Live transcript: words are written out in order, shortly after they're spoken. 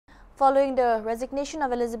Following the resignation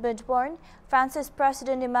of Elizabeth Borne, France's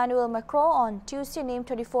President Emmanuel Macron on Tuesday named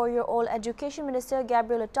 24-year-old Education Minister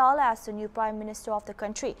Gabriel Attal as the new Prime Minister of the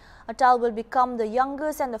country. Attal will become the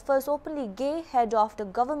youngest and the first openly gay head of the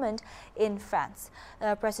government in France.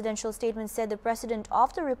 A presidential statement said the President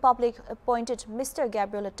of the Republic appointed Mr.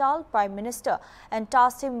 Gabriel Attal Prime Minister and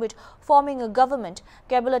tasked him with forming a government.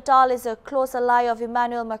 Gabriel Attal is a close ally of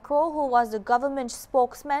Emmanuel Macron, who was the government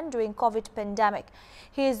spokesman during COVID pandemic.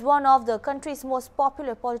 He is one of the country's most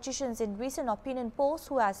popular politicians in recent opinion polls,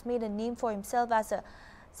 who has made a name for himself as a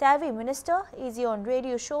savvy minister, easy on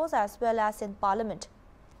radio shows as well as in parliament.